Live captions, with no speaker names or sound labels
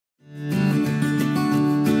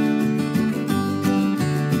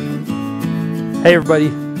Hey everybody,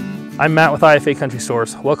 I'm Matt with IFA Country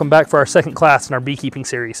Stores. Welcome back for our second class in our beekeeping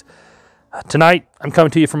series. Tonight, I'm coming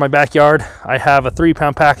to you from my backyard. I have a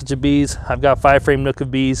 3-pound package of bees. I've got 5-frame Nuc of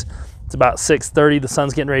bees. It's about 6:30, the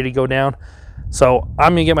sun's getting ready to go down. So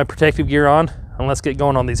I'm gonna get my protective gear on and let's get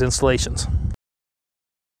going on these installations.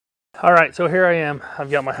 All right, so here I am. I've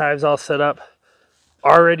got my hives all set up,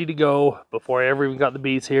 all ready to go before I ever even got the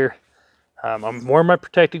bees here. I'm wearing my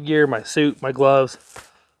protective gear, my suit, my gloves.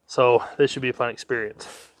 So this should be a fun experience.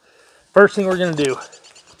 First thing we're gonna do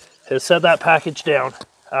is set that package down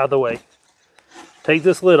out of the way. Take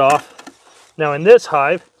this lid off. Now in this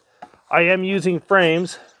hive, I am using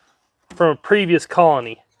frames from a previous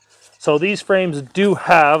colony. So these frames do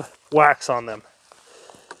have wax on them.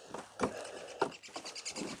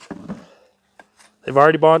 They've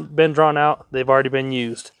already been drawn out, they've already been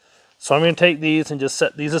used. So I'm gonna take these and just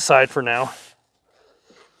set these aside for now.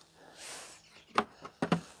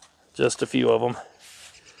 Just a few of them.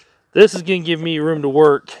 This is going to give me room to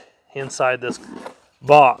work inside this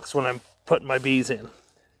box when I'm putting my bees in.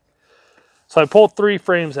 So I pulled 3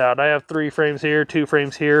 frames out. I have 3 frames here, 2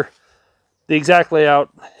 frames here. The exact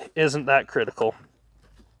layout isn't that critical.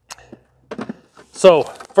 So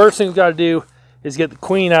first thing we've got to do is get the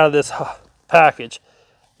queen out of this package.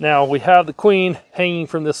 Now we have the queen hanging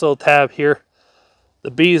from this little tab here.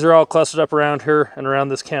 The bees are all clustered up around her and around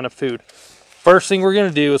this can of food. First thing we're going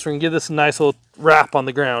to do is we're going to give this a nice little wrap on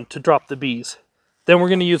the ground to drop the bees. Then we're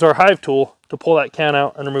going to use our hive tool to pull that can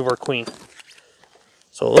out and remove our queen.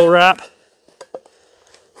 So a little wrap.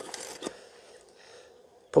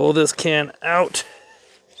 Pull this can out.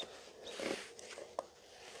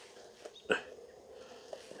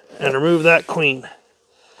 And remove that queen.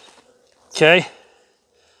 Okay.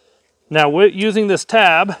 Now using this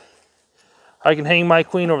tab, I can hang my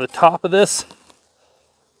queen over the top of this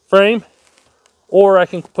frame, or I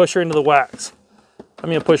can push her into the wax. I'm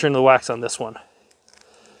going to push her into the wax on this one.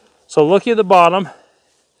 So looking at the bottom, I'm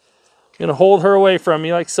going to hold her away from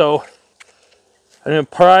me like so. I'm going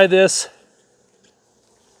to pry this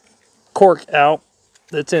cork out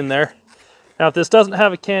that's in there. Now if this doesn't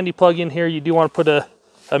have a candy plug in here, you do want to put a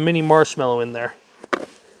mini marshmallow in there.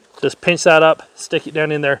 Just pinch that up, stick it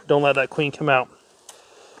down in there. Don't let that queen come out.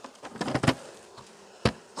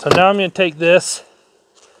 So now I'm going to take this.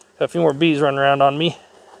 Got a few more bees running around on me,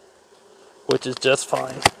 which is just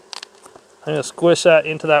fine. I'm going to squish that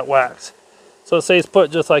into that wax. So it stays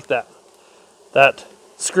put just like that. That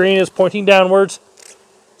screen is pointing downwards,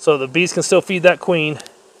 so the bees can still feed that queen.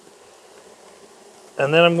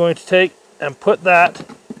 And then I'm going to take and put that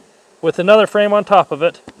with another frame on top of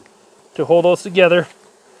it to hold those together,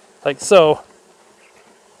 like so,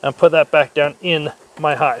 and put that back down in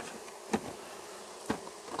my hive.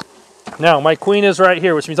 Now, my queen is right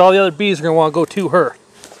here, which means all the other bees are going to want to go to her.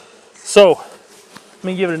 So, let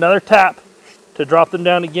me give it another tap to drop them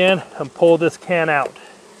down again and pull this can out.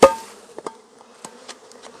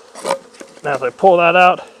 Now, as I pull that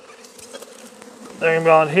out, they're going to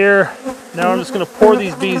go on here. Now I'm just going to pour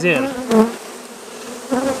these bees in.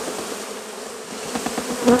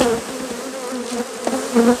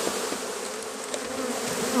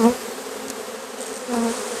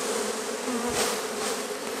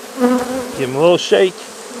 Give them a little shake.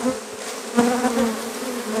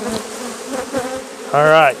 All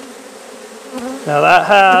right. Now that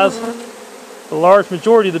has the large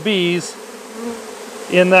majority of the bees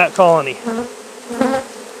in that colony.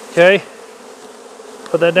 Okay.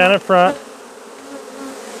 Put that down in front.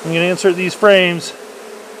 I'm going to insert these frames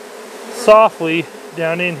softly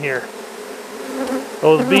down in here.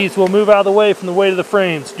 Those bees will move out of the way from the weight of the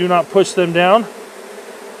frames. Do not push them down.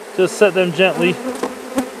 Just set them gently.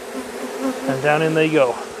 And down in they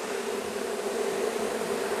go.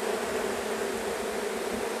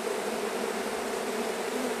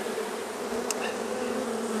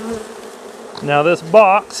 Now this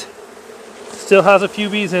box still has a few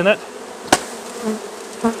bees in it.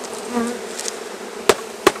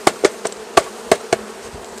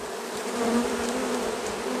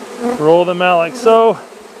 Roll them out like so.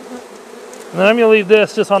 And then I'm going to leave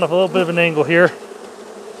this just on a little bit of an angle here,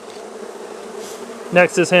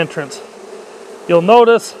 next to this entrance. You'll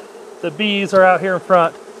notice the bees are out here in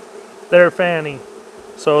front. They're fanning.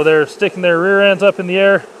 So they're sticking their rear ends up in the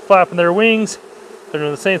air, flapping their wings. They're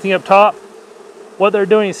doing the same thing up top. What they're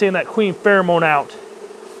doing is sending that queen pheromone out.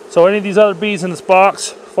 So any of these other bees in this box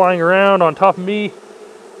flying around on top of me,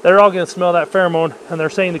 they're all going to smell that pheromone, and they're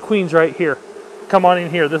saying the queen's right here. Come on in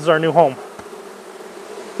here, this is our new home.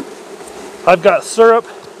 I've got syrup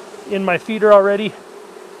in my feeder already.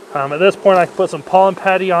 At this point I can put some pollen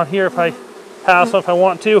patty on here if I have some, if I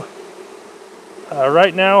want to.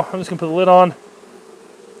 Right now I'm just going to put the lid on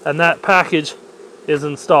and that package is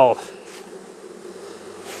installed.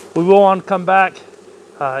 We will want to come back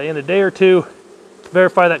in a day or two to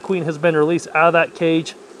verify that queen has been released out of that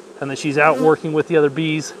cage and that she's out working with the other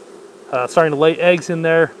bees, starting to lay eggs in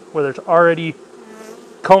there where there's already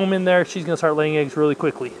comb in there. She's going to start laying eggs really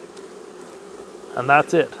quickly. And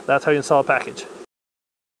that's it. That's how you install a package.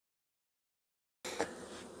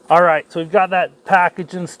 Alright, so we've got that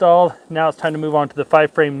package installed. Now it's time to move on to the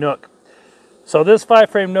 5-frame Nuc. So this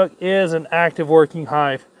 5-frame Nuc is an active working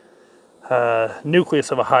hive,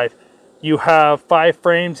 nucleus of a hive. You have 5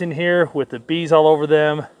 frames in here with the bees all over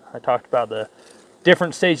them. I talked about the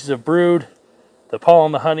different stages of brood, the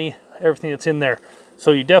pollen, the honey, everything that's in there.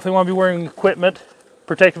 So you definitely want to be wearing equipment,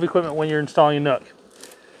 protective equipment when you're installing a Nuc.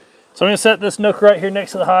 So I'm going to set this Nuc right here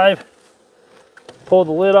next to the hive. Pull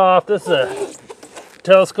the lid off. This is a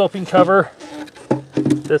telescoping cover.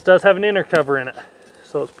 This does have an inner cover in it.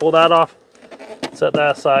 So let's pull that off, set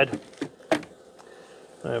that aside.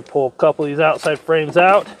 And pull a couple of these outside frames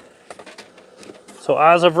out. So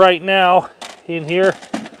as of right now, in here,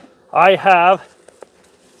 I have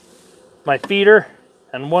my feeder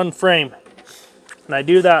and 1 frame. And I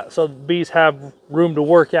do that so the bees have room to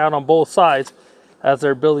work out on both sides as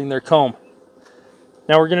they're building their comb.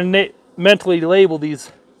 Now we're going to mentally label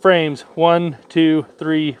these frames 1, 2,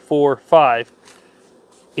 3, 4, 5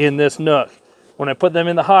 in this Nuc. When I put them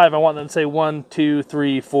in the hive, I want them to say 1, 2,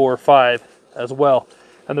 3, 4, 5 as well.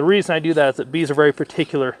 And the reason I do that is that bees are very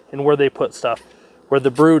particular in where they put stuff, where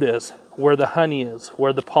the brood is, where the honey is,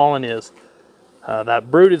 where the pollen is.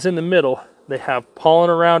 That brood is in the middle. They have pollen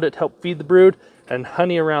around it to help feed the brood and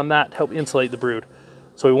honey around that to help insulate the brood.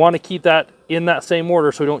 So we want to keep that in that same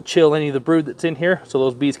order so we don't chill any of the brood that's in here, so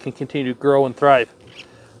those bees can continue to grow and thrive.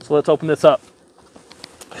 So let's open this up.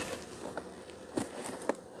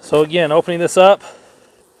 So again, opening this up,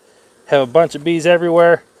 have a bunch of bees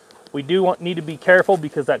everywhere. We do need to be careful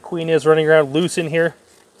because that queen is running around loose in here.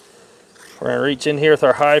 We're going to reach in here with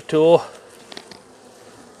our hive tool.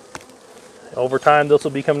 Over time, this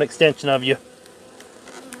will become an extension of you.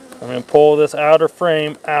 I'm going to pull this outer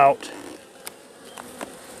frame out.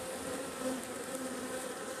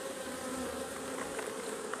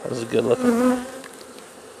 This is good looking.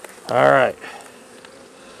 Alright.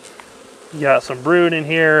 You got some brood in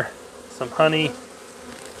here, some honey.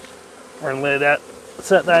 We're going to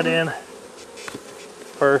set that in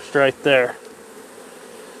first right there.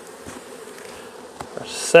 Our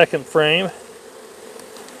second frame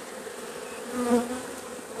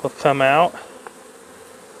will come out.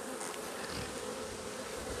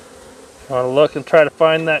 You want to look and try to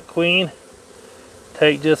find that queen.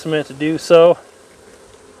 Take just a minute to do so.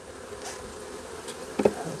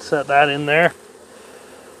 Set that in there.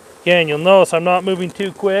 Again, you'll notice I'm not moving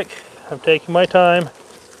too quick. I'm taking my time.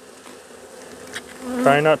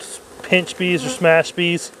 Trying not to pinch bees or smash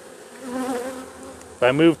bees. If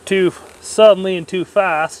I move too suddenly and too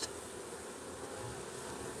fast,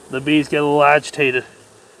 the bees get a little agitated.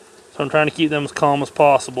 So I'm trying to keep them as calm as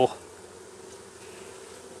possible.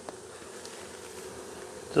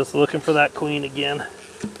 Just looking for that queen again.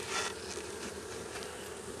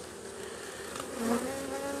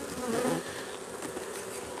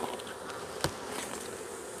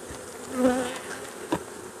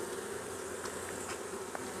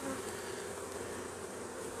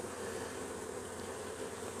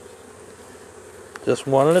 Just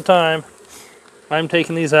one at a time. I'm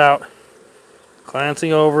taking these out,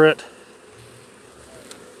 glancing over it.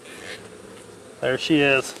 There she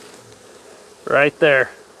is, right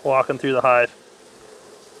there, walking through the hive.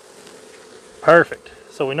 Perfect.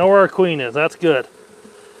 So we know where our queen is. That's good.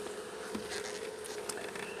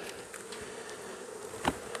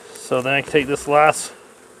 So then I can take this last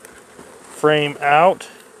frame out.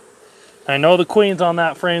 I know the queen's on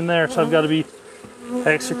that frame there, so I've got to be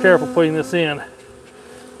extra careful putting this in,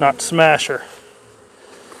 not to smash her.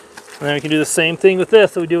 And then we can do the same thing with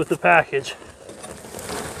this that we do with the package.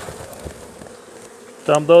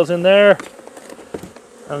 Dump those in there.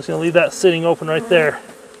 I'm just going to leave that sitting open right there.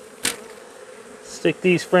 Stick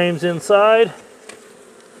these frames inside.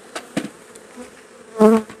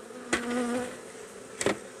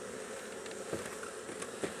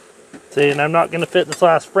 See, and I'm not going to fit this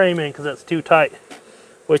last frame in because that's too tight,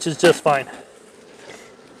 which is just fine.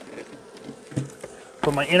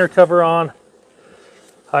 Put my inner cover on.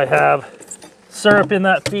 I have syrup in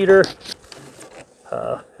that feeder.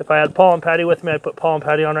 If I had pollen patty with me, I'd put pollen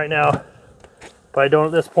patty on right now, but I don't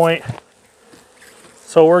at this point.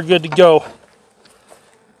 So we're good to go.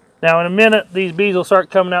 Now in a minute, these bees will start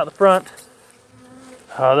coming out the front.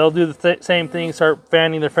 They'll do the same thing, start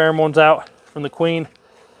fanning their pheromones out from the queen.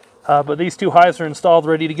 But these 2 hives are installed,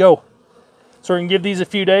 ready to go. So we're going to give these a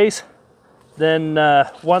few days. Then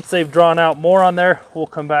once they've drawn out more on there, we'll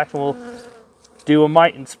come back and we'll do a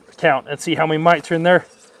mite count and see how many mites are in there.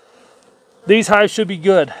 These hives should be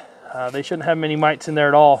good. They shouldn't have many mites in there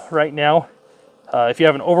at all right now. If you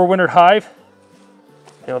have an overwintered hive,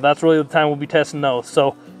 that's really the time we'll be testing those.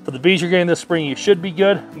 So for the bees you're getting this spring, you should be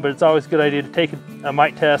good, but it's always a good idea to take a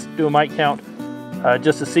mite test, do a mite count,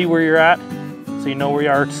 just to see where you're at, so you know where you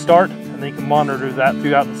are to start, and then you can monitor that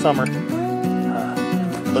throughout the summer.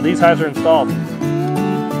 But these hives are installed.